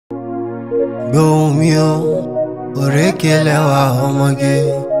Hi,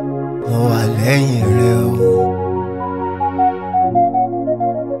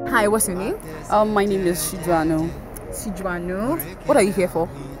 what's your name? My name is Shijuano. Sijuano. What are you here for?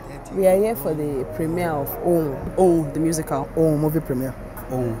 We are here for the premiere of OHUN the Musical. OHUN movie premiere.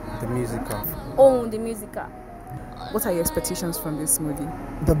 OHUN the Musical. OHUN the Musical. What are your expectations from this movie?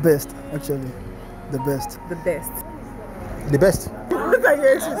 The best, actually. The best. The best. The best. What are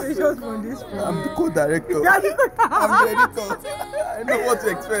your expectations from this film? I'm the co-director. I'm the editor. I know what to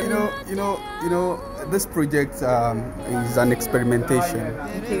expect. You know, this project is an experimentation.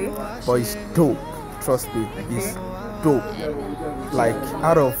 Okay. But it's dope. Trust me, it's dope. Like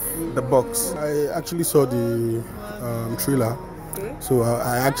out of the box. I actually saw the trailer. Okay. So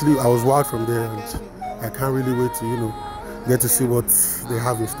I was wild from there, and I can't really wait to, get to see what they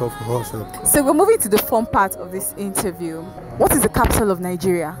have in store for us. So we're moving to the fun part of this interview. What is the capital of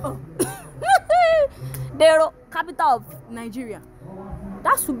Nigeria? The capital of Nigeria.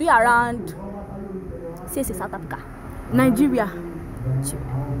 that should be around South Africa. Nigeria.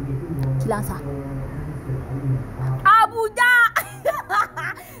 Kilasa. Abuja.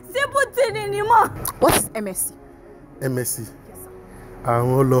 What is MSc? MSc. I'm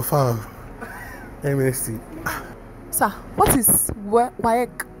all of our MSc. Sir, what is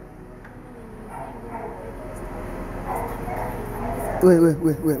WAEC?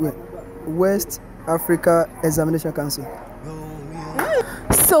 Wait. West Africa Examination Council.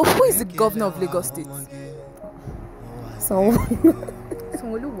 So who is the governor of Lagos State?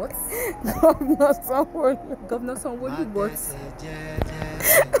 Sanwo-Olu what? Governor Sanwo-Olu. Governor Sanwo-Olu what?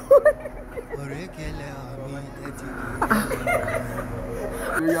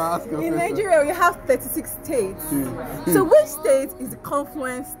 In Nigeria, we have 36 states. So which state is the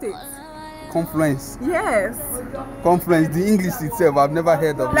confluence state? Confluence. Yes. Confluence. The English itself, I've never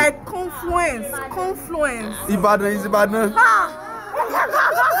heard of. Like confluence. Confluence. Ibadan is Ibadan.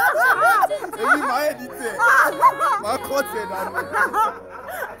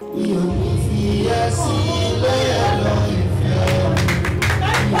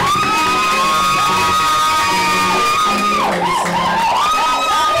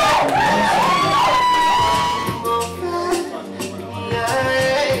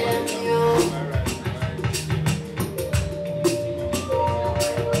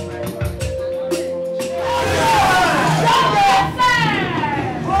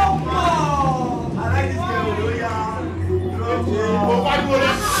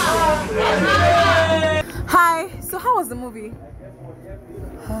 Hi, so how was the movie?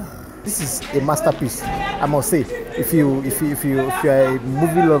 This is a masterpiece, I must say. If you are a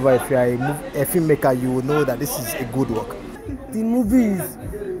movie lover, if you are a filmmaker, you will know that this is a good work. The movie is.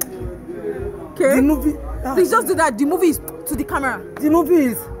 Okay. The movie. Please just do that. The movie is to the camera. The movie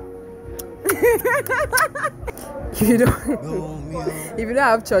is. If you don't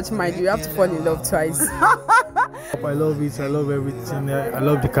have church mind, you have to fall in love twice. I love it. I love everything. I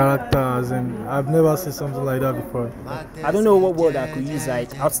love the characters, and I've never seen something like that before. I don't know what word I could use.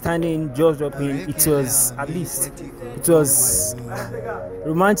 Like outstanding, jaw-dropping. It was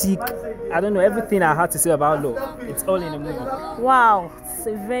romantic. I don't know everything I had to say about love. It's all in the movie. Wow, it's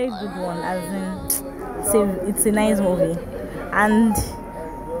a very good one. As in, it's a nice movie, and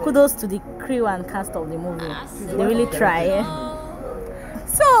kudos to the crew and cast of the movie. They really try.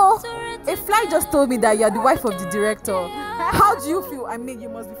 So, a fly just told me that you are the wife of the director. How do you feel? I mean, you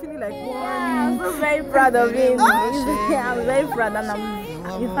must be feeling like, I'm so very proud of him. I'm very proud, and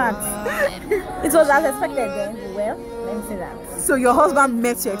in fact, it was as expected then. Well, let me say that. So your husband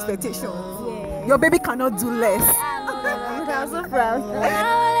met your expectations. Yeah. Your baby cannot do less. I'm so proud.